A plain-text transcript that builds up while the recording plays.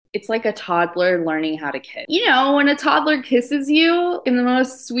It's like a toddler learning how to kiss. You know, when a toddler kisses you in the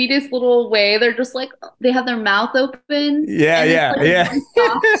most sweetest little way, they're just like, they have their mouth open Yeah, and it's yeah, like yeah. really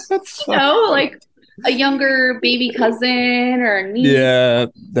soft, That's you so know, funny. like a younger baby cousin or a niece. Yeah,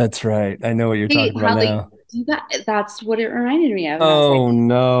 that's right. I know what you're talking about How they now. do that. That's what it reminded me of. And I was like, Oh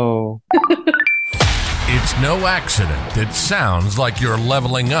no. It's no accident it sounds like you're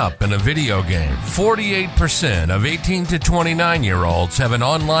leveling up in a video game. 48% of 18 to 29-year-olds have an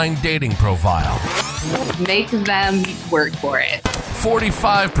online dating profile. make them work for it.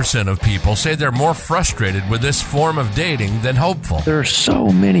 45% of people say they're more frustrated with this form of dating than hopeful. There are so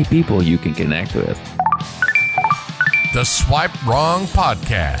many people you can connect with. The Swipe Wrong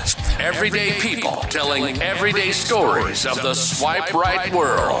Podcast. Everyday people telling everyday stories of the swipe right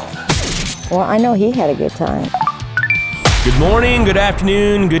world. Well, I know he had a good time. Good morning, good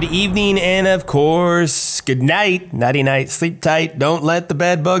afternoon, good evening, and of course, good night. Nighty night, sleep tight. Don't let the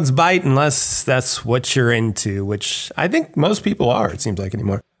bed bugs bite unless that's what you're into, which I think most people are, it seems like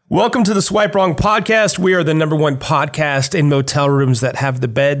anymore. Welcome to the Swipe Wrong Podcast. We are the #1 podcast in motel rooms that have the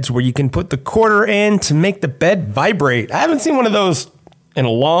beds where you can put the quarter in to make the bed vibrate. I haven't seen one of those in a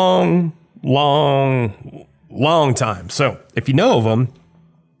long time. So if you know of them,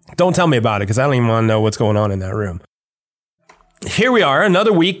 don't tell me about it because I don't even want to know what's going on in that room. Here we are,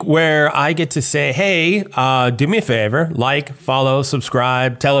 another week where I get to say, hey, do me a favor, like, follow,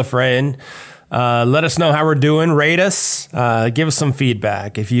 subscribe, tell a friend, let us know how we're doing, rate us, give us some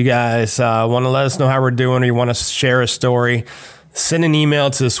feedback. If you guys want to let us know how we're doing or you want to share a story, send an email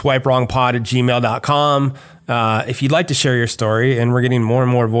to swipewrongpod@gmail.com. If you'd like to share your story, and we're getting more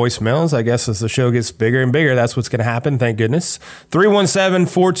and more voicemails, I guess as the show gets bigger and bigger, that's what's going to happen. Thank goodness.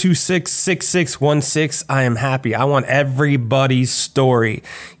 317-426-6616. I am happy. I want everybody's story.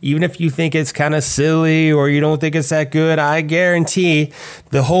 Even if you think it's kind of silly or you don't think it's that good, I guarantee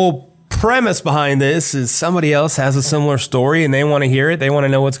the whole premise behind this is somebody else has a similar story and they want to hear it. They want to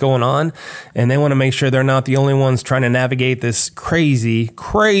know what's going on and they want to make sure they're not the only ones trying to navigate this crazy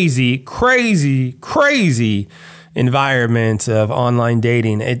environment of online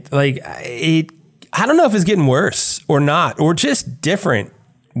dating. I don't know if it's getting worse or not, or just different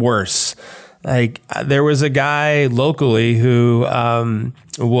worse. Like there was a guy locally who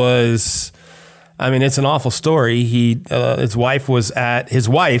it's an awful story. His wife was at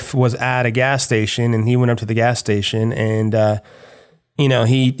a gas station, and he went up to the gas station, and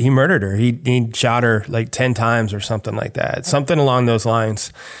he murdered her. He shot her like 10 times or something like that, something along those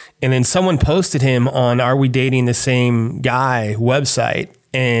lines. And then someone posted him on Are We Dating the Same Guy website,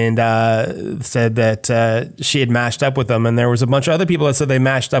 and said that she had matched up with him, and there was a bunch of other people that said they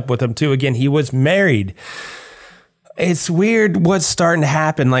matched up with him too. Again, he was married. It's weird what's starting to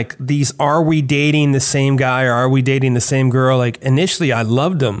happen. Like these, are we dating the same guy or are we dating the same girl? Like initially I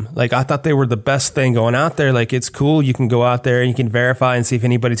loved them. Like I thought they were the best thing going out there. Like it's cool. You can go out there and you can verify and see if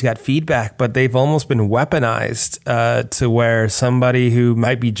anybody's got feedback, but they've almost been weaponized to where somebody who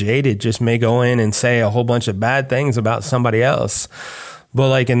might be jaded just may go in and say a whole bunch of bad things about somebody else. But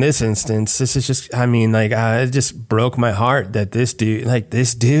like in this instance, this is just, it just broke my heart that this dude,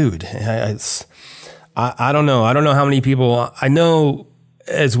 I don't know. I don't know how many people. I know,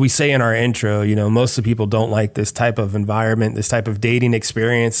 as we say in our intro, most of the people don't like this type of environment, this type of dating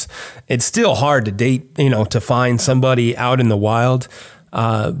experience. It's still hard to date, to find somebody out in the wild.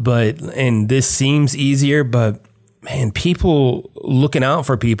 And this seems easier, but man, people looking out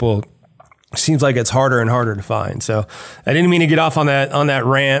for people seems like it's harder and harder to find. So I didn't mean to get off on that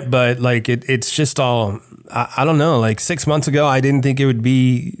rant, but like it's just all, I don't know, like 6 months ago, I didn't think it would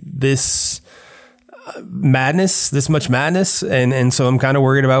be this much madness. And so I'm kind of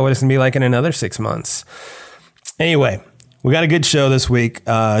worried about what it's gonna be like in another 6 months. Anyway, we got a good show this week.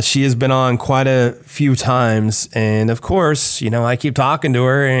 She has been on quite a few times. And of course, I keep talking to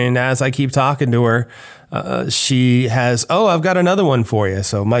her. And as I keep talking to her, she has, I've got another one for you.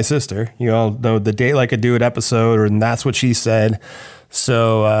 So my sister, you all know the Date Like a Dude episode, and that's what she said.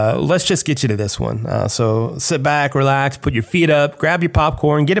 So let's just get you to this one. So sit back, relax, put your feet up, grab your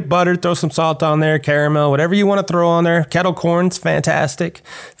popcorn, get it buttered, throw some salt on there, caramel, whatever you want to throw on there. Kettle corn's fantastic.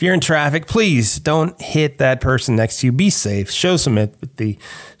 If you're in traffic, please don't hit that person next to you. Be safe. Show some empathy.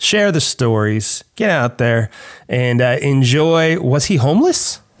 Share the stories. Get out there and enjoy. Was he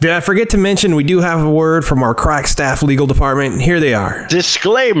homeless? Did I forget to mention we do have a word from our crack staff legal department? Here they are.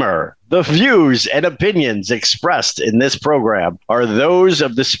 Disclaimer. The views and opinions expressed in this program are those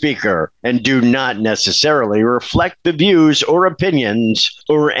of the speaker and do not necessarily reflect the views or opinions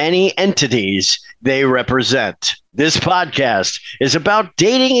or any entities they represent. This podcast is about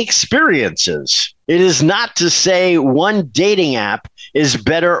dating experiences. It is not to say one dating app is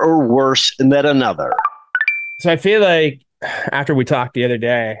better or worse than another. So I feel like after we talked the other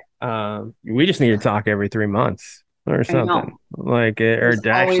day, we just need to talk every 3 months or something. Like, or There's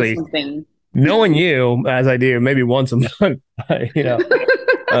always actually, something. knowing you as I do, maybe once a month, you know.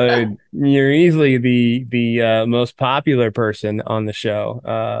 You're easily the most popular person on the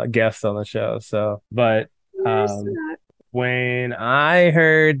show, guest on the show. So, but when I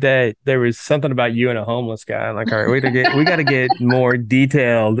heard that there was something about you and a homeless guy, I'm like, all right, we got to get more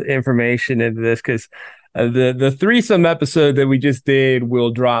detailed information into this because the threesome episode that we just did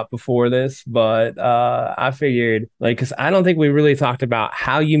will drop before this, but I figured like because I don't think we really talked about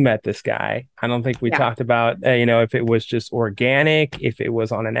how you met this guy. I don't think we talked about if it was just organic, if it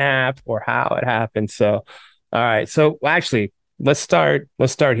was on an app, or how it happened. So, all right, so actually, let's start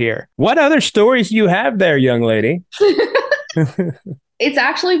here. What other stories you have there, young lady? It's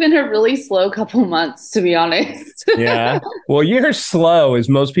actually been a really slow couple months, to be honest. Yeah. Well, you're slow as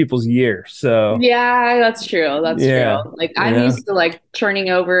most people's year. So yeah, that's true. That's true. Like I'm used to like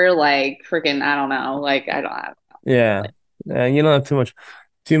turning over like freaking, I don't know. Like I don't have. Yeah. You don't have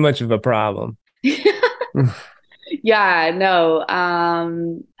too much of a problem. Yeah, no.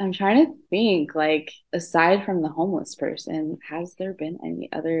 I'm trying to think, like, aside from the homeless person, has there been any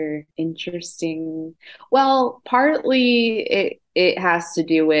other interesting? Well, partly it has to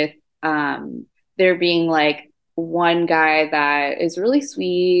do with there being like one guy that is really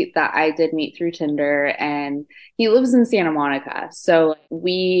sweet that I did meet through Tinder, and he lives in Santa Monica. So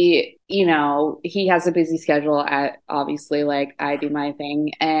we, he has a busy schedule at obviously like I do my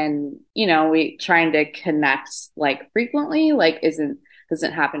thing, and we trying to connect like frequently, like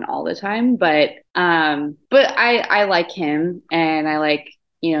doesn't happen all the time, but I like him and I like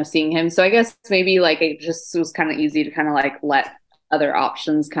seeing him. So I guess maybe like it just was kind of easy to kind of like let other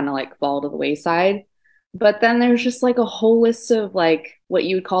options kind of like fall to the wayside. But then there's just like a whole list of like what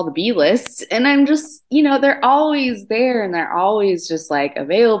you would call the B list. And I'm just, they're always there and they're always just like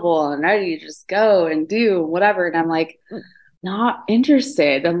available and ready to just go and do whatever. And I'm like, not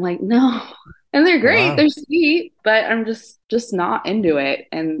interested. I'm like, no. And they're great. Wow. They're sweet, but I'm just not into it.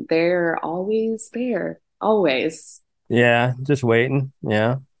 And they're always there. Always. Yeah. Just waiting.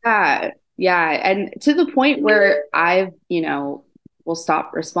 Yeah. Yeah. And to the point where I've, will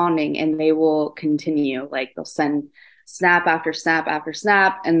stop responding and they will continue. Like they'll send snap after snap after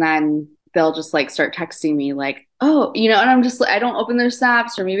snap, and then they'll just like start texting me like, oh, and I'm just I don't open their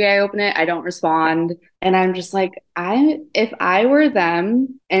snaps, or maybe I open it, I don't respond, and I'm just like, if I were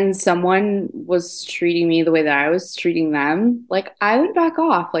them and someone was treating me the way that I was treating them, like I would back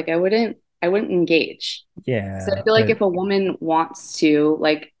off. Like I wouldn't engage. Yeah. So I feel like if a woman wants to,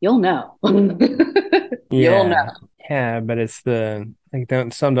 like, you'll know. You'll know. Yeah, but it's some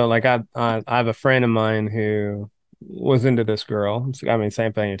don't like I have a friend of mine who was into this girl. I mean,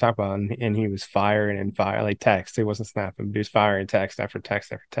 same thing you talk about, and he was firing like text. He wasn't snapping, but he was firing text after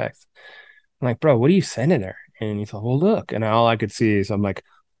text after text. I'm like, bro, what are you sending her? And he's like, well, look. And all I could see is I'm like,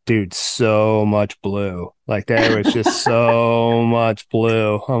 dude, so much blue. Like there was just so much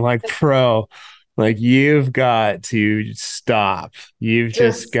blue. I'm like, bro, like you've got to stop. You've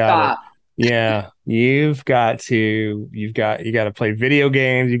just got to. Yeah, you got to play video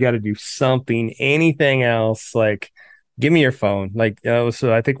games. You got to do something, anything else. Like, give me your phone. Like,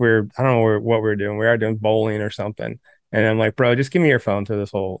 so I think I don't know what we're doing. We are doing bowling or something. And I'm like, bro, just give me your phone through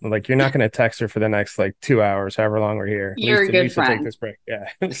this whole, like, you're not going to text her for the next like 2 hours, however long we're here. You're a good friend. Take this break. Yeah.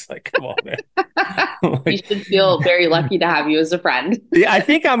 It's like, come on, man. You should feel very lucky to have you as a friend. Yeah. I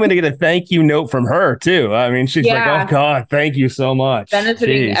think I'm going to get a thank you note from her too. I mean, she's like, oh God, thank you so much.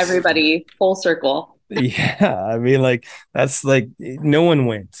 Benefiting everybody, full circle. Yeah. I mean, like, that's like, no one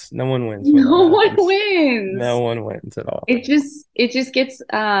wins. No one wins. No one wins. No one wins at all. It just gets,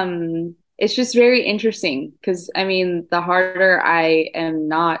 it's just very interesting because, I mean, the harder I am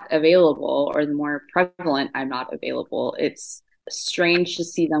not available or the more prevalent I'm not available, it's strange to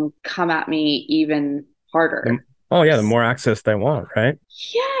see them come at me even harder. Oh, yeah. The more access they want, right?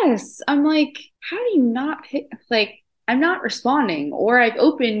 Yes. I'm like, how do you not hit? Like, I'm not responding, or I've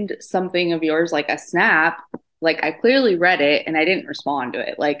opened something of yours, like a snap, like I clearly read it and I didn't respond to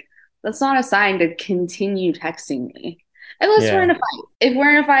it. Like, that's not a sign to continue texting me. Unless we're in a fight. If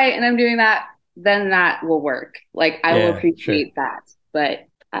we're in a fight and I'm doing that, then that will work. Like I will appreciate that. But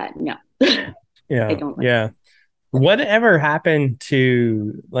no. Yeah. I don't like yeah. Whatever happened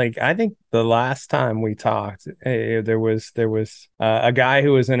to, like, I think the last time we talked, there was a guy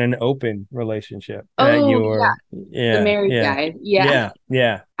who was in an open relationship that you Oh, were, the yeah, married yeah, guy. Yeah.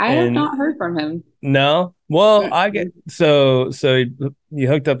 yeah. I have And not heard from him. no, well, I get Mm-mm. so you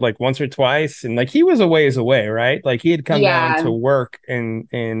hooked up like once or twice, and like he was a ways away, right? Like he had come down Yeah. to work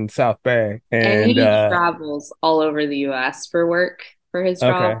in South Bay, And and he travels all over the US for work for his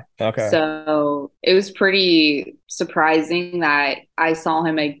okay, job. okay, So it was pretty surprising that I saw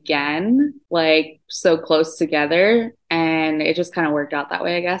him again, like so close together. And it just kind of worked out that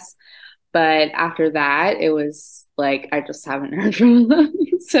way, I guess. But after that, it was like I just haven't heard from him.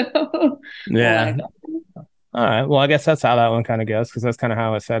 So I'm yeah. like, All right. Well, I guess that's how that one kind of goes because that's kind of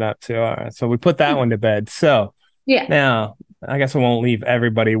how it's set up too. All right. So we put that one to bed. So yeah. now I guess I won't leave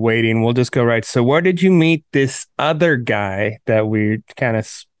everybody waiting. We'll just go right. So where did you meet this other guy that we kind of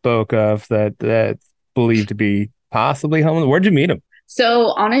spoke of that's believed to be possibly homeless? Where'd you meet him? So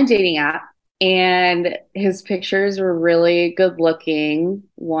on a dating app, and his pictures were really good looking.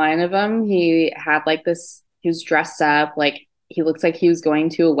 One of them, he had like this, he was dressed up, like he looks like he was going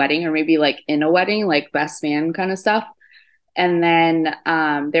to a wedding or maybe like in a wedding, like best man kind of stuff. And then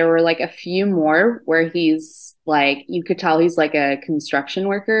there were like a few more where he's like, you could tell he's like a construction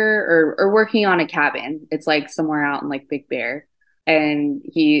worker or working on a cabin. It's like somewhere out in like Big Bear. And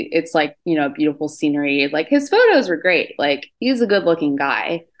it's like, beautiful scenery. Like his photos were great. Like he's a good looking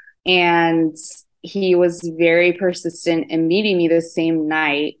guy. And he was very persistent in meeting me the same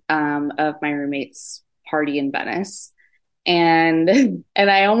night of my roommate's party in Venice. And and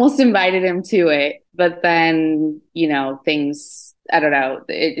I almost invited him to it, but then, things, I don't know,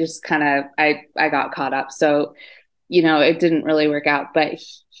 it just kind of I got caught up. So, it didn't really work out, but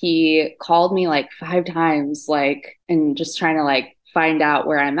he called me like 5 times, like, and just trying to like find out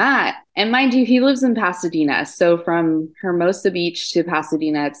where I'm at. And mind you, he lives in Pasadena. So from Hermosa Beach to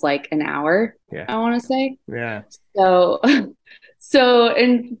Pasadena, it's like an hour, Yeah. I want to say. Yeah. So,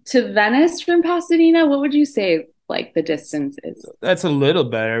 and to Venice from Pasadena, what would you say like the distance is? That's a little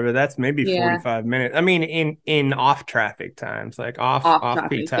better, but that's maybe Yeah. 45 minutes. I mean, in off traffic times, like off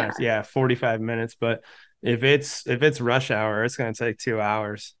peak traffic, times, yeah, 45 minutes. But if it's rush hour, it's gonna take 2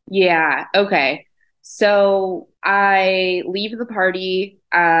 hours. Yeah. Okay. So I leave the party.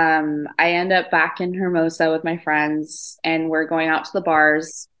 I end up back in Hermosa with my friends, and we're going out to the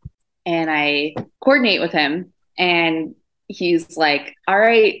bars. And I coordinate with him, and he's like, "All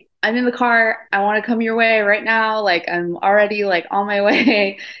right, I'm in the car. I want to come your way right now. Like I'm already like on my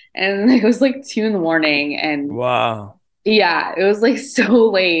way." And it was like 2 in the morning, and Wow. yeah, it was like so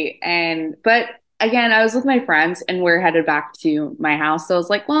late. But again, I was with my friends and we're headed back to my house. So I was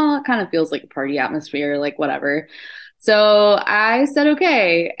like, well, it kind of feels like a party atmosphere, like whatever. So I said,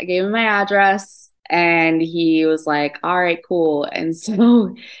 okay. I gave him my address and he was like, all right, cool. And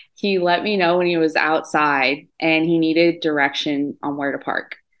so he let me know when he was outside and he needed direction on where to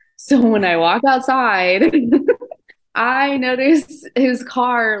park. So when I walked outside, I noticed his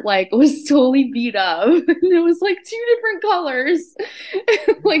car like was totally beat up. And it was like two different colors.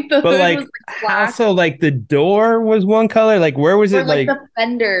 Like the But hood like, was like how black, so? Like the door was one color. Like where was or it? like Like the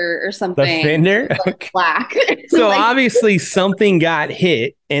fender or the something fender. was like Okay. black. So Like, obviously something got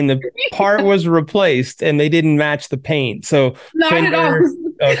hit and the part was replaced and they didn't match the paint. So not at all. fender.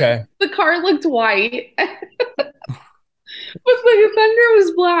 Okay. The car looked white. But the fender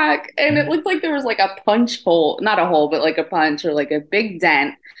was black and it looked like there was like a punch hole, not a hole, but like a punch or like a big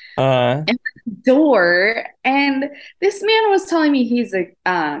dent Uh, in the door. And this man was telling me he's a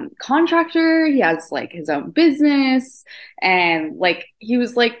contractor. He has like his own business. And like he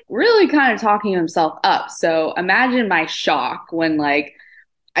was like really kind of talking himself up. So imagine my shock when like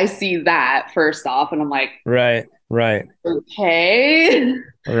I see that first off and I'm like, right. okay.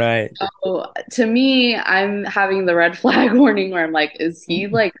 Right. So to me, I'm having the red flag warning where I'm like, is he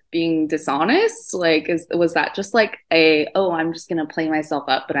like being dishonest? Like, was that just like oh, I'm just gonna play myself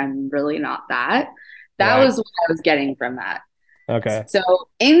up, but I'm really not that. That Right. was what I was getting from that. Okay. So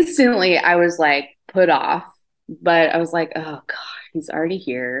instantly I was like put off, but I was like, oh God, he's already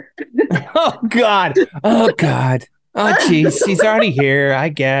here. Oh God. Oh God. Oh geez, he's already here, I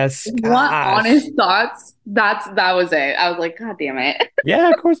guess. What Gosh. honest thoughts? That was it. I was like, God damn it. Yeah,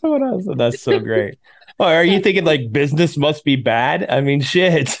 of course I would. That's so great. Oh, are you thinking like business must be bad? I mean,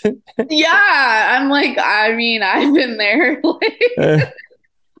 shit. Yeah, I'm like, I mean, I've been there. Like,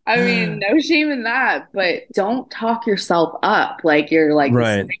 I mean, no shame in that, but don't talk yourself up like you're like,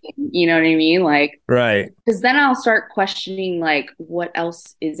 Right. you know what I mean? Like, Right. because then I'll start questioning like what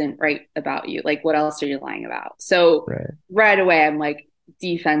else isn't right about you? Like, what else are you lying about? So Right. right away, I'm like,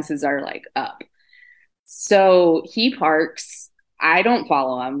 defenses are like up. So he parks. I don't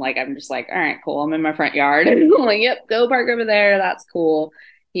follow him. Like, I'm just like, all right, cool. I'm in my front yard. I'm like, yep, go park over there. That's cool.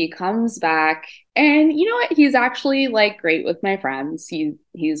 He comes back, and you know what? He's actually like great with my friends.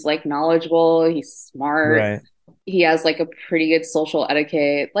 He's like knowledgeable. He's smart. Right. He has like a pretty good social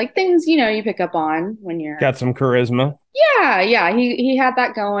etiquette, like things, you know, you pick up on when you're Got some charisma. yeah. He had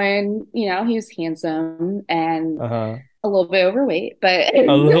that going. You know, he was handsome and Uh-huh. a little bit overweight, but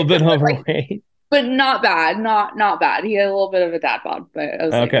A little bit like, overweight. but not bad. Not bad. He had a little bit of a dad bod, but I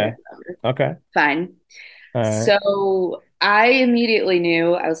was like, Okay. whatever. Okay. Fine. All right. So I immediately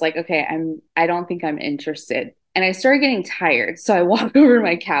knew, I was like, okay, I don't think I'm interested. And I started getting tired. So I walk over to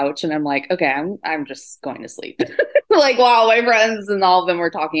my couch and I'm like, okay, I'm just going to sleep. Like while my friends and all of them were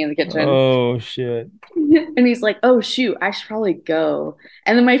talking in the kitchen. Oh shit. And he's like, oh shoot, I should probably go.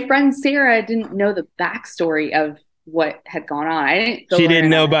 And then my friend Sarah didn't know the backstory of what had gone on. I didn't She didn't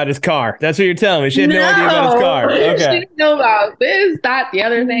know about his car. That's what you're telling me. She had no idea about his car. She Okay. didn't know about this, that, the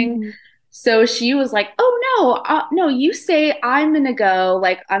other thing. So she was like, oh no, you say I'm gonna go,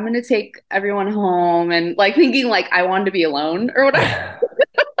 like I'm gonna take everyone home, and like thinking like I wanted to be alone or whatever.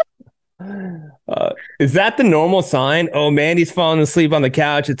 Is that the normal sign? Oh, Mandy's falling asleep on the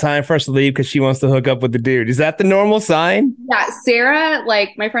couch. It's time for us to leave because she wants to hook up with the dude. Is that the normal sign? Yeah, Sarah, like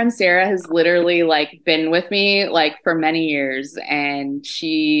my friend Sarah has literally like been with me like for many years, and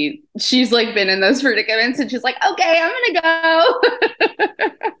she's like been in those predicaments, and she's like, okay, I'm gonna go.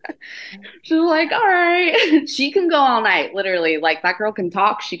 She's like, all right. She can go all night, literally. Like that girl can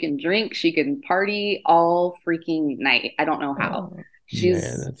talk, she can drink, she can party all freaking night. I don't know how. Man,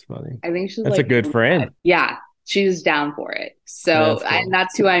 that's funny. I think she's That's like a good friend. Yeah, she's down for it. So That's cool. and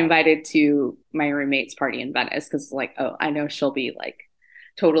that's who I invited to my roommate's party in Venice, because like, oh, I know she'll be like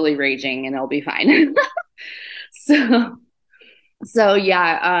totally raging and it'll be fine. So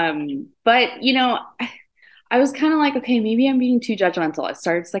yeah, but you know, I was kind of like, okay, maybe I'm being too judgmental. I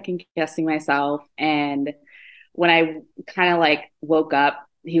started second guessing myself, and when I kind of like woke up,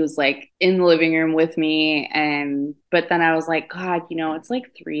 he was like in the living room with me, but then I was like, God, you know, it's like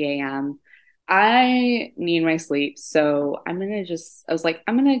 3 a.m. I need my sleep. So I was like,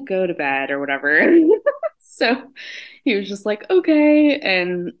 I'm gonna go to bed or whatever. So he was just like, okay.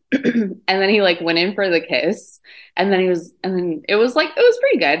 And and then he like went in for the kiss. And then it was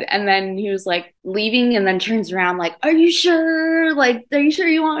pretty good. And then he was like leaving, and then turns around like, are you sure? Like, are you sure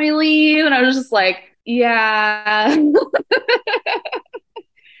you want me to leave? And I was just like, yeah.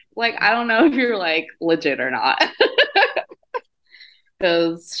 Like, I don't know if you're like legit or not.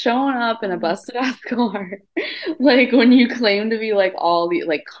 Because showing up in a busted ass car, like when you claim to be like all the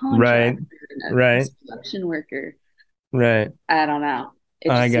like contractor, right, construction worker, right. I don't know.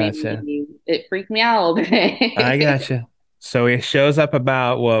 I gotcha. It freaked me out a little bit. I gotcha. So he shows up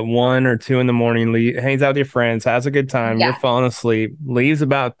about what 1 or 2 in the morning, hangs out with your friends, has a good time. Yeah. You're falling asleep, leaves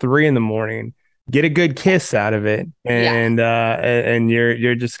about 3 in the morning. Get a good kiss out of it, and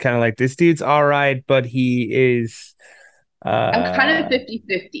you're just kind of like, this dude's all right, but he is. I'm kind of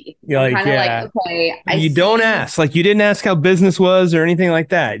 50-50. Like, I'm kind of like, okay, you don't ask, like you didn't ask how business was or anything like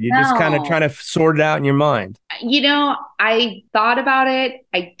that. You're just kind of trying to sort it out in your mind. You know, I thought about it.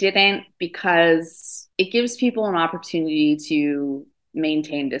 I didn't, because it gives people an opportunity to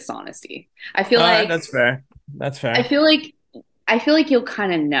maintain dishonesty. I feel like that's fair. That's fair. I feel like you'll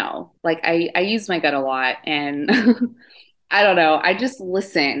kind of know. Like I use my gut a lot, and I don't know. I just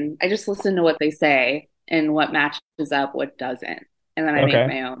listen to what they say and what matches up, what doesn't. And then I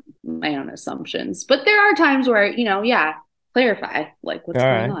make my own assumptions. But there are times where, you know, clarify like what's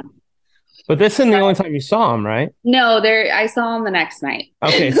going on. But this isn't the only time you saw him, right? No, I saw him the next night.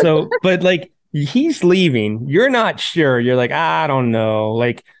 Okay, so but like he's leaving. You're not sure. You're like, I don't know.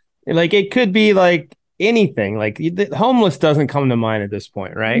 Like it could be like anything. Like the homeless doesn't come to mind at this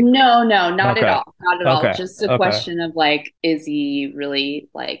point, right? No, not at all. Not at all. Okay. Just a question of like, is he really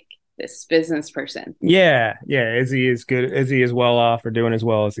like this business person? Yeah. Is he as good? Is he as well off or doing as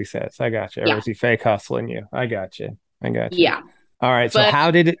well as he says? I got you. Or is he fake hustling you? I got you. Yeah. All right. So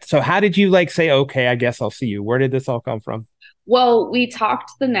how did you like say, okay, I guess I'll see you? Where did this all come from? Well, we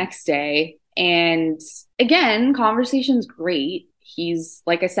talked the next day, and again, conversation's great. He's,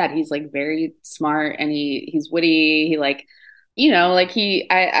 like I said, he's like very smart, and he's witty. He like, you know, like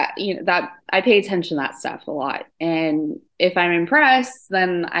I pay attention to that stuff a lot. And if I'm impressed,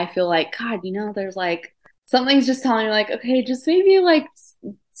 then I feel like, God, you know, there's like something's just telling me like, okay, just maybe like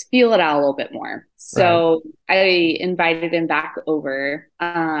feel it out a little bit more. So right. I invited him back over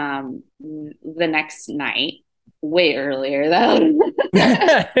the next night, way earlier though.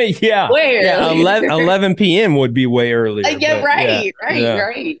 Yeah. Way Yeah. earlier. 11 p.m. would be way earlier. Yeah, but right, yeah.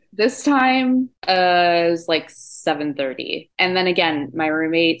 right. This time it was like 7:30. And then again, my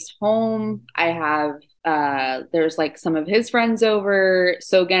roommate's home. I have there's like some of his friends over.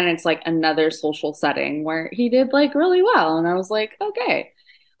 So again, it's like another social setting where he did like really well. And I was like, okay,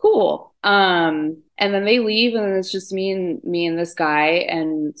 cool. And then they leave and it's just me and this guy.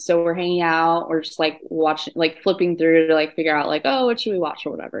 And so we're hanging out, we're just like watching, like flipping through to like figure out like, oh, what should we watch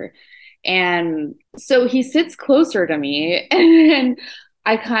or whatever. And so he sits closer to me and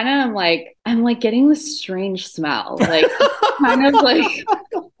I kind of am like, I'm like getting this strange smell. Like kind of like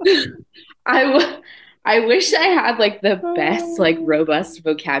I wish I had like the best, like robust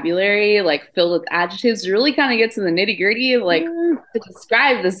vocabulary, like filled with adjectives, to really kind of get to the nitty gritty of like to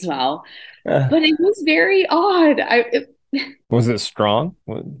describe the smell. But it was very odd. Was it strong?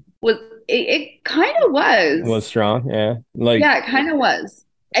 Was it kind of was. It was strong, yeah. Like yeah, it kind of was.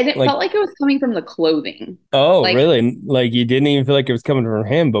 And it like, felt like it was coming from the clothing. oh, like, really? Like you didn't even feel like it was coming from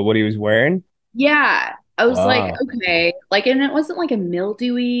him, but what he was wearing? Yeah. I was like, Wow. okay. Like, and it wasn't like a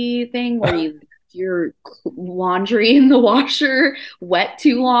mildewy thing where your laundry in the washer wet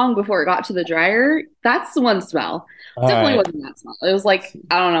too long before it got to the dryer. That's the one smell. All Definitely right. wasn't that smell. It was like,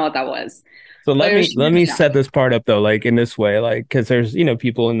 I don't know what that was. So But it was let me yeah. set this part up though, like in this way, like because there's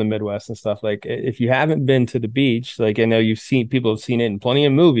people in the Midwest and stuff. Like if you haven't been to the beach, like I know you've seen people have seen it in plenty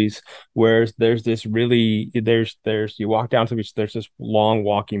of movies, where there's this really there's you walk down to the beach, there's this long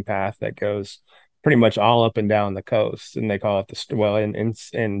walking path that goes pretty much all up and down the coast, and they call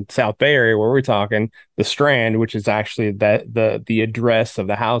it in South Bay area where we're talking the Strand, which is actually that the address of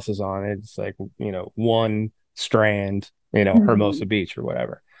the houses on it. It's like one Strand, Hermosa Beach or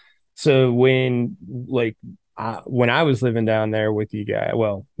whatever. So when I was living down there with you guys,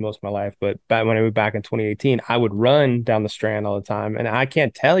 well, most of my life, but when I moved back in 2018, I would run down the Strand all the time, and I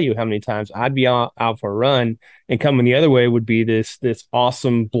can't tell you how many times I'd be out for a run, and coming the other way would be this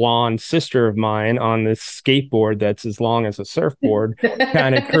awesome blonde sister of mine on this skateboard that's as long as a surfboard,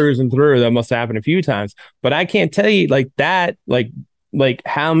 kind of cruising through. That must have happened a few times, but I can't tell you like that, like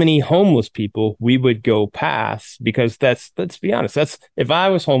how many homeless people we would go past, because let's be honest, that's if I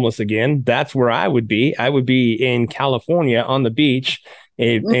was homeless again, that's where I would be. I would be in California on the beach.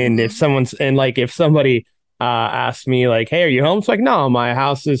 And if somebody asked me like, hey, are you homeless? Like, no, my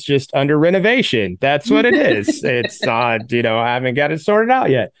house is just under renovation. That's what it is. It's not, I haven't got it sorted out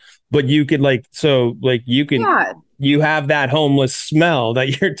yet. But you could Yeah. you have that homeless smell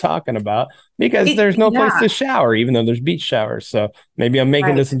that you're talking about, because there's no place to shower, even though there's beach showers. So maybe I'm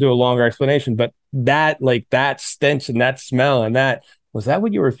making this into a longer explanation, but that stench and that smell and was that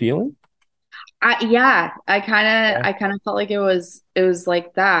what you were feeling? I kind of felt like it was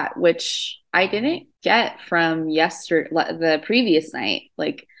like that, which I didn't get from the previous night.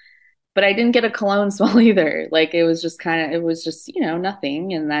 Like, but I didn't get a cologne smell either. Like it was just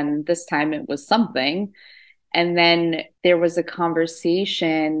nothing. And then this time it was something. And then there was a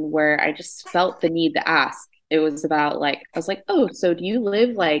conversation where I just felt the need to ask. It was about like, I was like, oh, so do you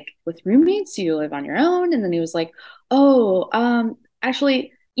live like with roommates? Do you live on your own? And then he was like, oh,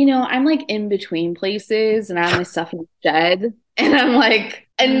 actually, I'm like in between places and I have my stuff in the shed. And I'm like,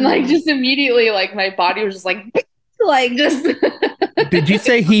 just immediately, like my body was just like just. Did you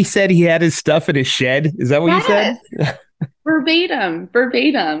say he said he had his stuff in his shed? Is that what you said? Verbatim.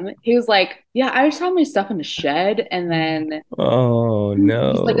 He was like, yeah, I just have my stuff in the shed. And then oh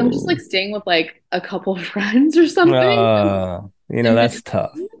no, he's like, I'm just like staying with like a couple of friends or something. That's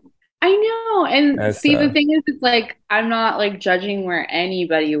tough. I know. And that's see, tough. the thing is, it's like I'm not like judging where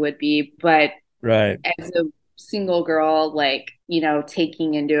anybody would be, but right, as a single girl, like,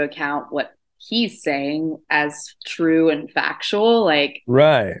 taking into account what he's saying as true and factual, like,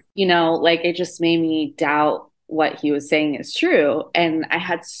 right, like it just made me doubt what he was saying is true. And I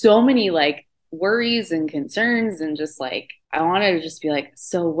had so many like worries and concerns, and just like I wanted to just be like,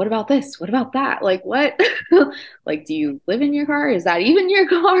 so what about this? What about that? Like, what? Like, do you live in your car? Is that even your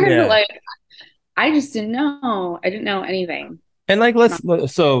car? Yeah. Like, I just didn't know. I didn't know anything. And like,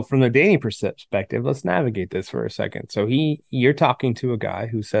 so from the dating perspective, let's navigate this for a second. So you're talking to a guy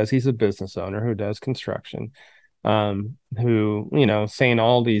who says he's a business owner who does construction, who, saying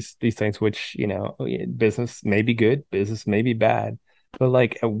all these things, which, business may be good, business may be bad, but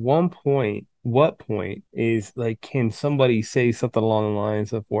like at what point is like, can somebody say something along the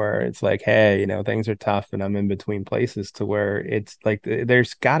lines of where it's like, hey, things are tough and I'm in between places, to where it's like,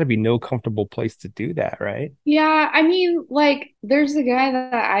 there's got to be no comfortable place to do that, right? Yeah. I mean, like, there's a guy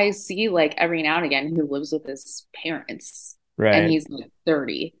that I see like every now and again who lives with his parents, right, and he's like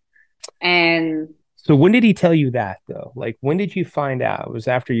 30. And So when did he tell you that though? Like when did you find out? It was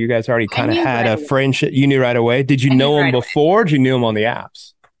after you guys already I kind of knew had right a away. friendship. You knew right away. Did you I knew know him right away. before? Or did you knew him on the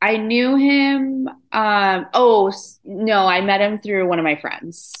apps? I knew him. No, I met him through one of my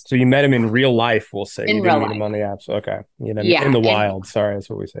friends So you met him in real life, we'll say. You in didn't real meet him life. on the apps. Okay. You know, in Yeah, the and wild. Sorry, that's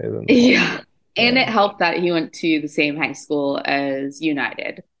what we say. In the wild. yeah, and Yeah. it helped that he went to the same high school as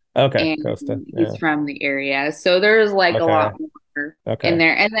United, Okay. and Costa. Yeah. he's from the area, so there's like a Okay. lot more in Okay.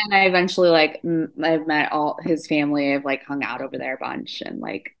 there. And then I eventually I've met all his family. I've like hung out over there a bunch, and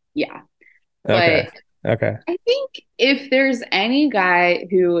like yeah, Okay. but. Okay. I think if there's any guy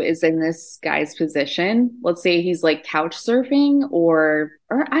who is in this guy's position, let's say he's like couch surfing or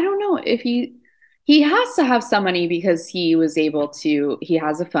I don't know if he has to have some money because he has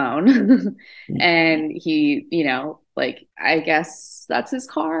a phone and he, like I guess that's his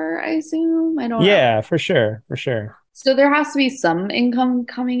car, I assume. I don't know. Yeah, for sure. For sure. So there has to be some income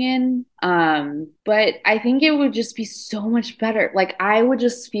coming in. But I think it would just be so much better. Like I would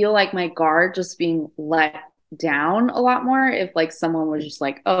just feel like my guard just being let down a lot more if like someone was just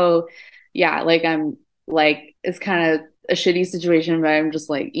like, oh, yeah, like I'm like it's kind of a shitty situation, but I'm just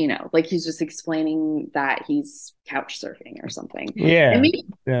like, like he's just explaining that he's couch surfing or something. And Yeah.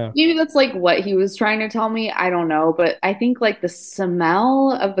 Yeah. maybe that's like what he was trying to tell me. I don't know, but I think like the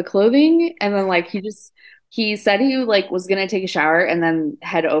smell of the clothing and then like he said he like was gonna take a shower and then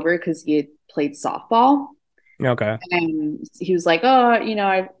head over because he had played softball. Okay. And he was like, "Oh,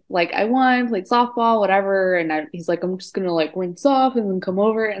 I won, played softball, whatever." And he's like, "I'm just gonna like rinse off and then come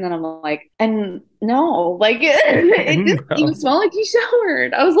over." And then I'm like, "And no, like it didn't even No. smell like he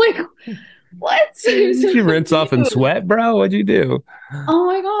showered." I was like, "What?" Did you rinse off and Confused. sweat, bro? What'd you do? Oh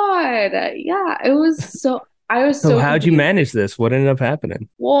my God, yeah, it was so. I was So so how'd you confused. manage this? What ended up happening?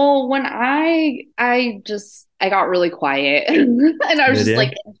 Well, when I got really quiet and I was Did just you?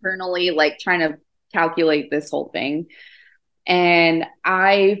 like internally like trying to calculate this whole thing. And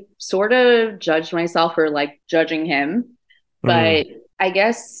I sort of judged myself for like judging him. Mm, But I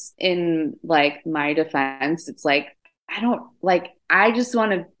guess in like my defense, it's like I don't like I just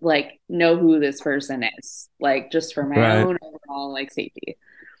want to like know who this person is, like just for my right. own overall like safety.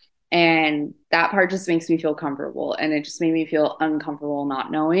 And that part just makes me feel comfortable. And it just made me feel uncomfortable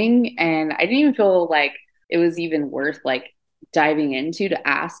not knowing. And I didn't even feel like it was even worth like diving into to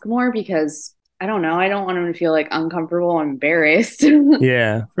ask more because I don't know. I don't want him to feel like uncomfortable or embarrassed.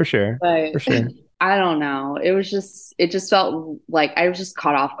 Yeah, for sure. But For sure. I don't know. It just felt like I was just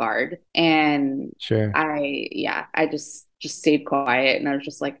caught off guard. And Sure. I just stayed quiet and I was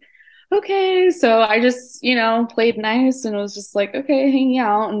just like, okay. So I just, played nice and was just like, okay, hanging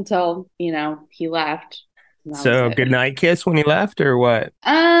out until, he left. And that was So it. good night kiss when he left or what?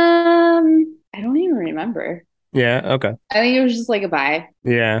 I don't even remember. Yeah, okay. I think it was just like a bye.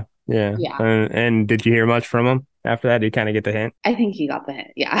 Yeah, yeah. Yeah. And did you hear much from him after that? Did you kind of get the hint? I think he got the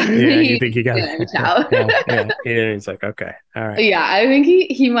hint. Yeah. Yeah, you think he got Didn't reach out. yeah, yeah. He's like, okay, all right. Yeah, I think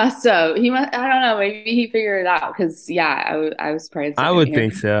he must have. I don't know, maybe he figured it out because yeah, I was surprised I I didn't would hear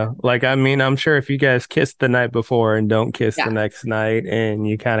think him. so. Like, I mean, I'm sure if you guys kissed the night before and don't kiss the Yeah, next night and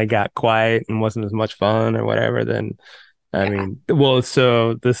you kind of got quiet and wasn't as much fun or whatever, then I yeah. mean, well,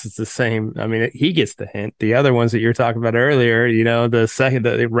 so this is the same. I mean, he gets the hint. The other ones that you were talking about earlier,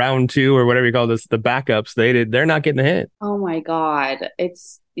 the round two or whatever you call this, the backups, they're not getting the hint. Oh my God.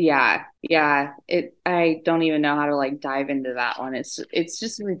 Yeah. I don't even know how to like dive into that one. It's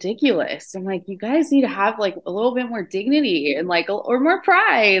just ridiculous. I'm like, you guys need to have like a little bit more dignity and like or more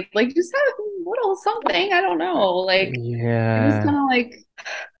pride. Like just have a little something. I don't know. Like I'm just Yeah. kind of like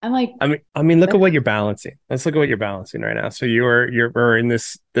I'm like I mean, look at what you're balancing. Let's look at what you're balancing right now. So you're in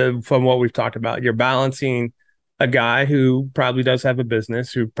from what we've talked about, you're balancing a guy who probably does have a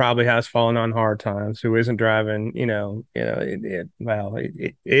business, who probably has fallen on hard times, who isn't driving, it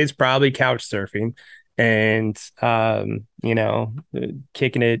is probably couch surfing and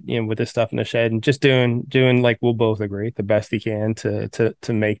kicking it, with this stuff in the shed and just doing like we'll both agree the best he can to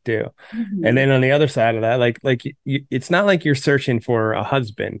make do. And mhm. then on the other side of that, it's not like you're searching for a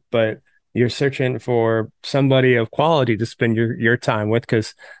husband, but you're searching for somebody of quality to spend your time with.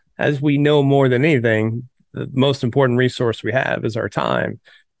 Because as we know more than anything, the most important resource we have is our time.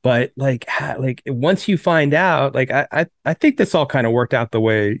 But like once you find out, like I think this all kind of worked out the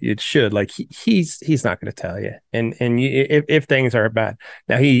way it should. Like he's not going to tell you, and if things are bad,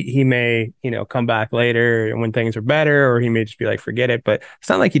 now he may come back later when things are better, or he may just be like forget it. But it's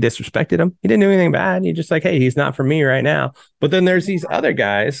not like he disrespected him. He didn't do anything bad. He just like hey, he's not for me right now. But then there's these other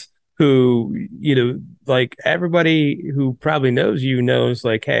guys who like everybody who probably knows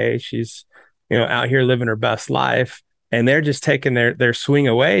like hey, she's out here living her best life and they're just taking their swing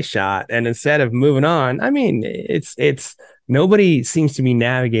away shot. And instead of moving on, I mean, it's nobody seems to be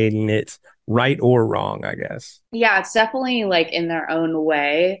navigating it right or wrong, I guess. Yeah, it's definitely like in their own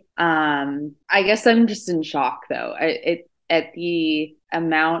way. I guess I'm just in shock though. At the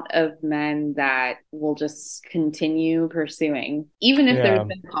amount of men that will just continue pursuing, even if there's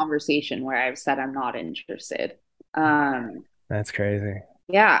been a conversation where I've said I'm not interested. That's crazy.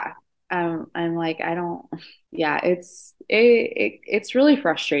 Yeah. I'm like, I don't, yeah, it's really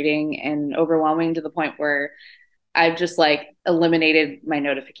frustrating and overwhelming to the point where I've just like eliminated my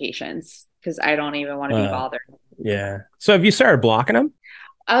notifications because I don't even want to be bothered. Yeah. So have you started blocking them?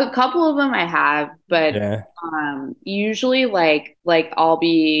 A couple of them I have, but usually like I'll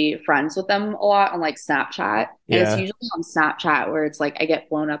be friends with them a lot on like Snapchat. And it's usually on Snapchat where it's like I get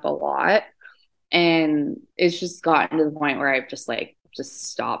blown up a lot. And it's just gotten to the point where I've just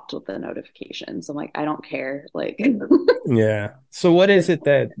stopped with the notifications. I'm like, I don't care. Like yeah. So what is it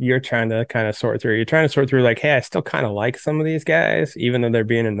that you're trying to kind of sort through? You're trying to sort through like, hey, I still kind of like some of these guys, even though they're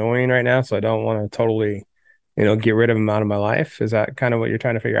being annoying right now. So I don't want to totally, get rid of them out of my life. Is that kind of what you're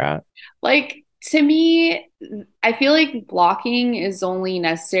trying to figure out? Like, to me, I feel like blocking is only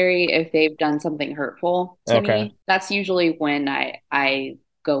necessary if they've done something hurtful to me. That's usually when I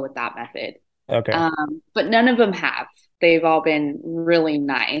go with that method. Okay. But none of them have. They've all been really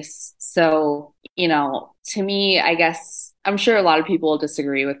nice. So, to me, I guess I'm sure a lot of people will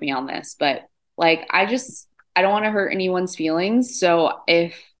disagree with me on this, but like, I don't want to hurt anyone's feelings. So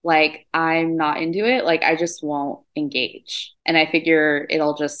if like I'm not into it, like I just won't engage. And I figure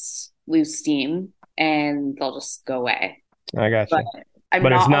it'll just lose steam and they'll just go away. I got you.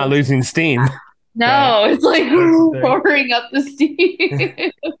 But it's not losing steam. No, it's like pouring up the steam.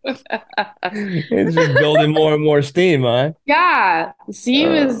 It's just building more and more steam, huh? Yeah,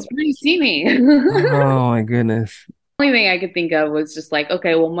 steam is pretty steamy. Oh my goodness. The only thing I could think of was just like,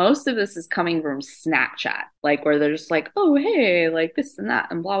 okay, well, most of this is coming from Snapchat, like where they're just like, oh, hey, like this and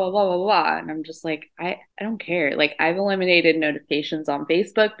that and blah, blah, blah, blah, blah. And I'm just like, I don't care. Like I've eliminated notifications on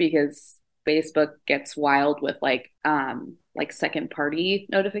Facebook because Facebook gets wild with like second party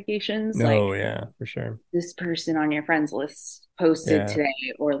notifications. Oh, yeah, for sure. This person on your friends list posted today,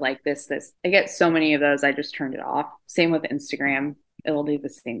 or like this. I get so many of those. I just turned it off. Same with Instagram. It'll do the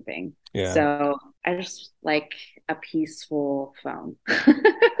same thing. Yeah. So I just like a peaceful phone.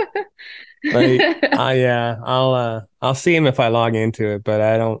 I'll see him if I log into it, but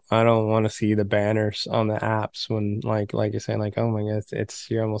I don't want to see the banners on the apps when like you're saying, like, oh my God,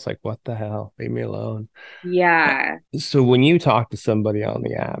 you're almost like, what the hell? Leave me alone. Yeah. So when you talk to somebody on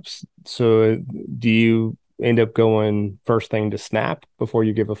the apps, so do you end up going first thing to Snap before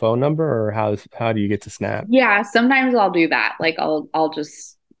you give a phone number, or how do you get to Snap? Yeah, sometimes I'll do that. Like I'll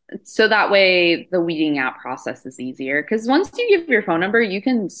just, so that way the weeding out process is easier. Because once you give your phone number, you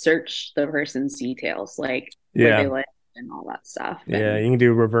can search the person's details, like where they live and all that stuff. Yeah, you can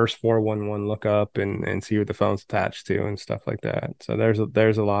do reverse 411 lookup and see what the phone's attached to and stuff like that. So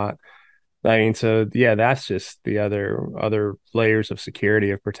there's a lot. I mean, so yeah, that's just the other layers of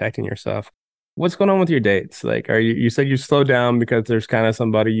security of protecting yourself. What's going on with your dates? Like, you said you slowed down because there's kind of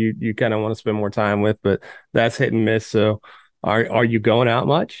somebody you kind of want to spend more time with, but that's hit and miss. So are you going out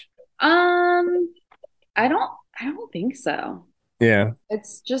much? I don't think so. Yeah.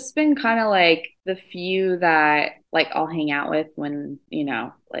 It's just been kind of like the few that like I'll hang out with when,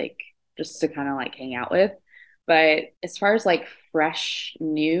 like just to kind of like hang out with. But as far as like fresh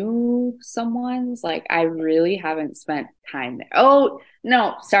new someone's, like I really haven't spent time there. Oh,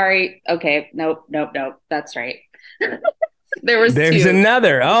 no, sorry. Okay. Nope. That's right. There's two.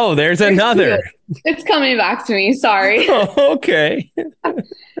 Another. Oh, there's another. Two. It's coming back to me. Sorry. Oh, okay.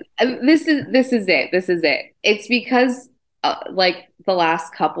 This is it. It's because like the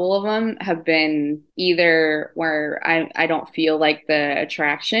last couple of them have been either where I don't feel like the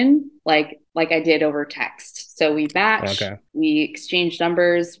attraction, like I did over text. So we match, we exchange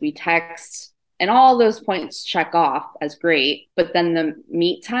numbers, we text, and all those points check off as great. But then the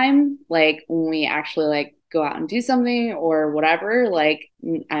meet time, like when we actually like go out and do something or whatever, like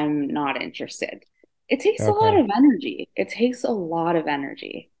I'm not interested. It takes a lot of energy.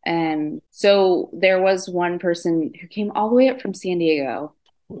 And so there was one person who came all the way up from San Diego.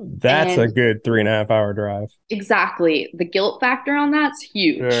 That's a good 3.5 hour drive. Exactly. The guilt factor on that's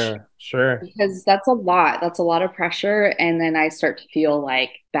huge. Sure. Because that's a lot. That's a lot of pressure. And then I start to feel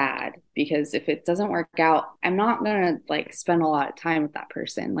like bad because if it doesn't work out, I'm not going to like spend a lot of time with that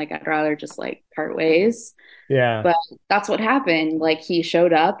person. Like I'd rather just like part ways. Yeah. But that's what happened. Like he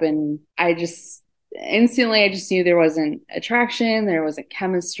showed up and I just instantly knew there wasn't attraction. There wasn't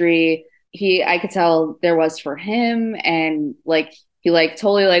chemistry. I could tell there was for him, and like he like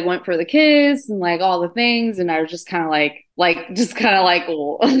totally like went for the kiss and like all the things, and I was just kind of like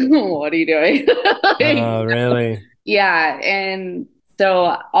well, what are you doing? Oh, really? Yeah, and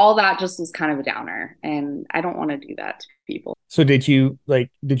so all that just was kind of a downer, and I don't want to do that to people. So did you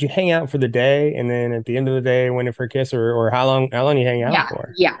hang out for the day and then at the end of the day went in for a kiss, or how long you hang out Yeah,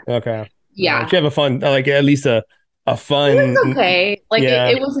 for? yeah, Okay. yeah. Did you have a fun, like at least a It fun, was okay. Like yeah.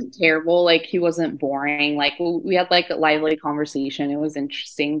 it wasn't terrible. Like he wasn't boring. Like we had like a lively conversation. It was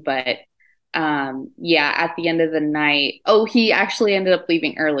interesting, but yeah, at the end of the night, oh, he actually ended up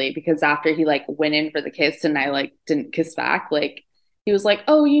leaving early because after he like went in for the kiss and I like didn't kiss back, like he was like,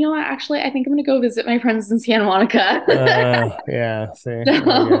 "Oh, you know what? Actually, I think I'm gonna go visit my friends in Santa Monica." Yeah, see, there you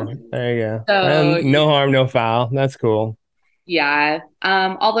So, go. There you go. so No harm, no foul. That's cool. yeah.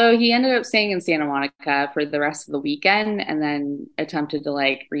 Although he ended up staying in Santa Monica for the rest of the weekend and then attempted to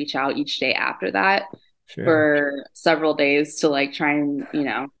like reach out each day after that Sure. for several days to like try and,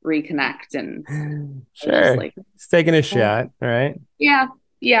 reconnect. And I was just Sure. like, It's taking a oh, shot, right? yeah.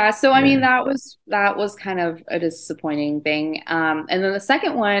 Yeah. So I mean Yeah. that was kind of a disappointing thing. And then the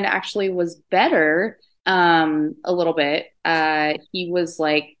second one actually was better, a little bit. He was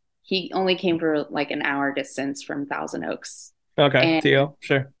like he only came for like an hour distance from Thousand Oaks. Okay, And deal.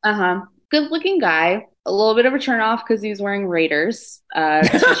 Sure. good looking guy. A little bit of a turn off because he was wearing Raiders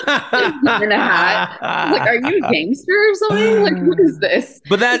t-shirt and a hat. I was like, are you a gangster or something? Like, what is this?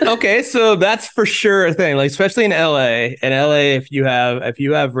 Okay, so that's for sure a thing. Like especially in LA. In LA, if you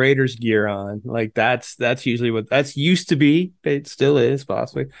have Raiders gear on, like that's usually what that's used to be. It still is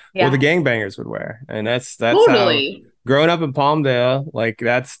possibly what the Yeah, gangbangers would wear, and that's how. totally. Growing up in Palmdale, like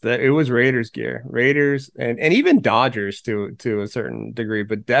it was Raiders gear, Raiders, and even Dodgers to a certain degree,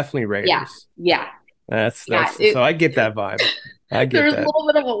 but definitely Yeah, Raiders. yeah, yeah. That's so I get that vibe. I get There's a that. little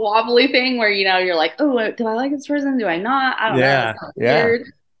bit of a wobbly thing where you're like, oh, do I like this person? Do I not? I don't know. It's Yeah, kind of yeah, weird.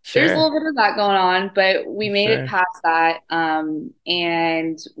 There's a sure, little bit of that going on, but we made it sure. past that.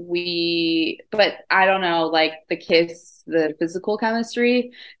 And but I don't know, like the kiss, the physical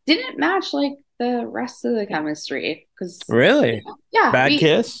chemistry didn't match like the rest of the chemistry because, Really? yeah, Bad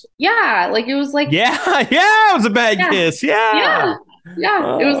kiss? yeah, like it was like, Yeah, yeah, it was a bad yeah, kiss. yeah, Yeah.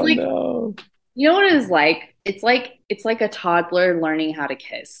 yeah. It was Oh like, no. you know what it is like? It's like a toddler learning how to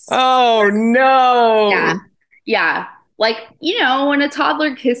kiss. Oh Yeah. no. Yeah. Like, when a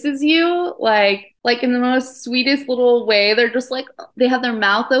toddler kisses you, like in the most sweetest little way, they're just like they have their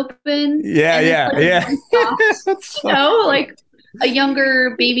mouth open Yeah, and it's yeah, like yeah. really soft, That's so funny. like a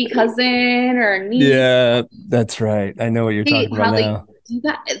younger baby cousin or a niece. Yeah, that's right. I know what you're talking about How they now. do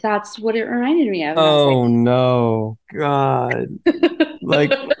that. That's what it reminded me of. And I was like, Oh no, God.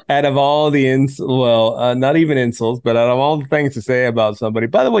 Like out of all the not even insults, but out of all the things to say about somebody,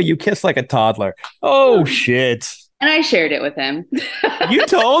 by the way, you kiss like a toddler. Oh shit. and I shared it with him. You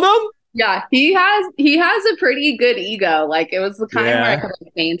told him? Yeah, he has a pretty good ego. Like it was the kind where I Yeah. could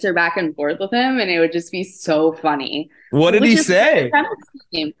like banter back and forth with him, and it would just be so funny. What did Which he is where the say? chemistry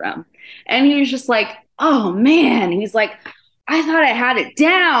came from. And he was just like, "Oh man," he's like, "I thought I had it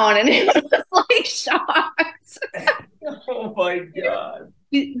down," and it was like shocked. Oh my God.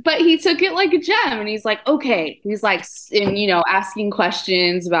 But he took it like a gem, and he's like, "Okay," he's like, and asking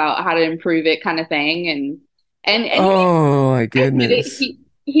questions about how to improve it, kind of thing, and Oh my I did it. goodness.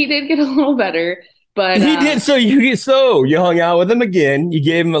 He did get a little better, but He did. So you hung out with him again. You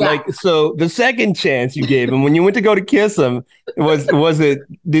gave him yeah. so the second chance you gave him when you went to go to kiss him was it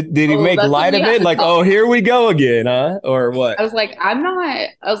did he Oh, make that's when light we of had it? to Like, talk. oh, here we go again, huh? Or what? I was like, I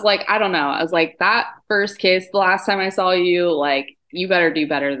was like, I don't know. I was like, that first kiss, the last time I saw you, like, you better do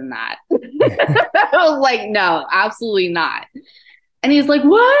better than that. I was like, no, absolutely not. And he's like,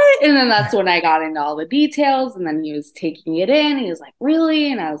 what? And then that's when I got into all the details. And then he was taking it in. He was like,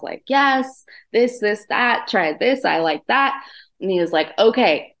 really? And I was like, yes, this, that, tried this. I like that. And he was like,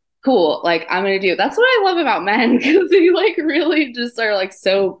 okay, cool. Like, I'm going to do it. That's what I love about men because they like really just are like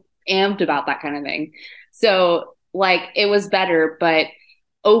so amped about that kind of thing. So, like, it was better. But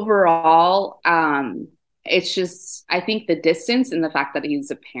overall, it's just, I think the distance and the fact that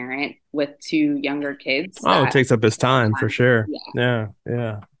he's a parent with two younger kids Oh, it takes up his time for sure. yeah. Yeah,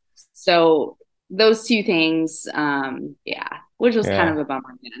 yeah, So those two things, yeah, which was kind yeah. of a bummer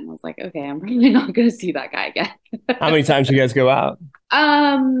again. I was like, okay, I'm really not going to see that guy again. How many times you guys go out?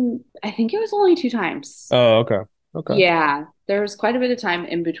 I think it was only two times. Oh, okay. Okay. Yeah, there was quite a bit of time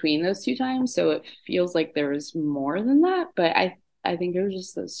in between those two times, so it feels like there was more than that, but I think it was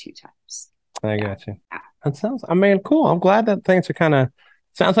just those two times. I Yeah. got you. That sounds, I mean, cool. I'm glad that things are kind of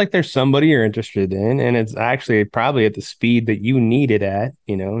sounds like there's somebody you're interested in, and it's actually probably at the speed that you need it at.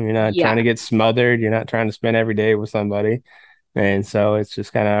 You know, you're not trying to get smothered. You're not trying to spend every day with somebody. And so it's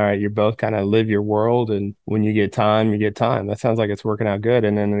just kind of, all right, you both kind of live your world. And when you get time, you get time. That sounds like it's working out good.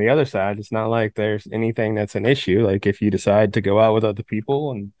 And then on the other side, it's not like there's anything that's an issue. Like if you decide to go out with other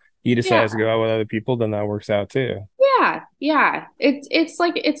people and he decides to go out with other people, then that works out too. Yeah. Yeah. It's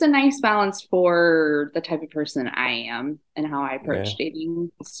like, it's a nice balance for the type of person I am and how I approach dating.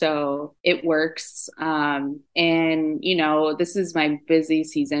 So it works. And you know, this is my busy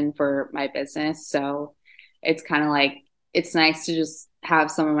season for my business. So it's kind of like, it's nice to just have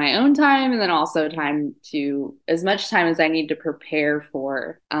some of my own time, and then also time to, as much time as I need to prepare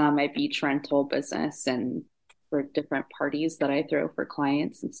for my beach rental business and for different parties that I throw for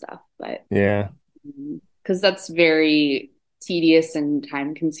clients and stuff. But yeah, because that's very tedious and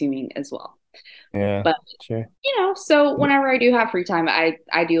time consuming as well. Yeah, but sure. You know, so whenever I do have free time, I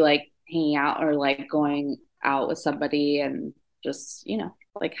do like hanging out or like going out with somebody and just, you know,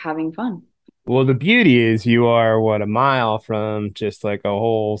 like having fun. Well, the beauty is you are, a mile from just like a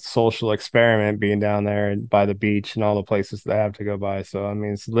whole social experiment being down there by the beach and all the places they have to go by. So, I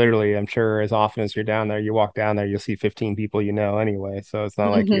mean, it's literally, I'm sure as often as you're down there, you walk down there, you'll see 15 people you know anyway. So it's not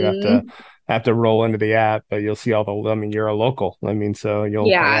like you have to roll into the app, but you'll see you're a local. I mean, so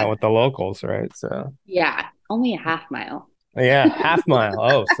you'll hang out with the locals, right? So yeah, only a half mile. Yeah, half mile.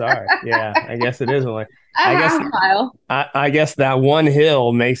 Oh, sorry. Yeah, I guess it is only half mile. I guess that one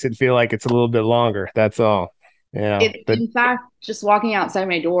hill makes it feel like it's a little bit longer. That's all. Yeah. In fact, just walking outside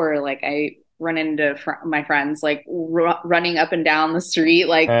my door, like I run into my friends, like running up and down the street.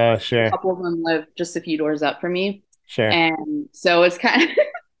 Like sure. A couple of them live just a few doors up from me. Sure. And so it's kind of,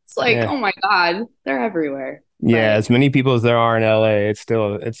 it's like, oh my God, they're everywhere. Yeah, as many people as there are in LA, it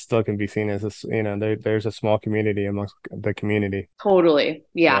still can be seen as there's a small community amongst the community. Totally.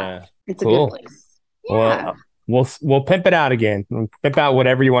 Yeah. It's cool. A good place. Yeah. Well, we'll pimp it out again. Pimp out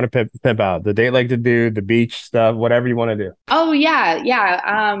whatever you want to pimp out. The date like a dude, the beach stuff, whatever you want to do. Oh yeah.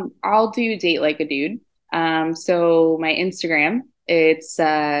 Yeah. I'll do date like a dude. So my Instagram, it's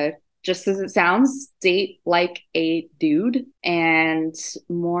just as it sounds, date like a dude, and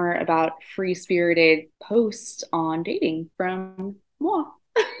more about free-spirited posts on dating from moi.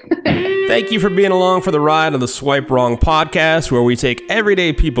 Thank you for being along for the ride on the Swipe Wrong podcast, where we take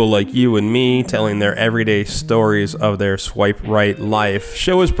everyday people like you and me telling their everyday stories of their swipe right life.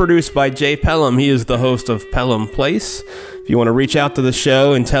 Show is produced by Jay Pelham. He is the host of Pelham Place. If you want to reach out to the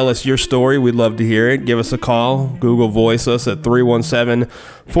show and tell us your story, we'd love to hear it. Give us a call. Google Voice us at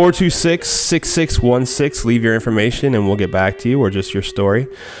 317-426-6616. Leave your information and we'll get back to you, or just your story.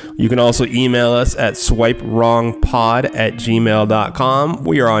 You can also email us at swipewrongpod@gmail.com.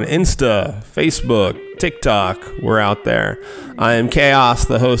 We are on Insta, Facebook, TikTok. We're out there. I am Chaos,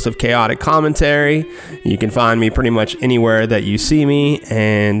 the host of Chaotic Commentary. You can find me pretty much anywhere that you see me.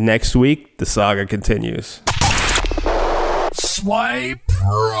 And next week, the saga continues. Swipe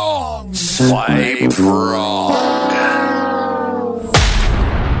wrong. Swipe wrong.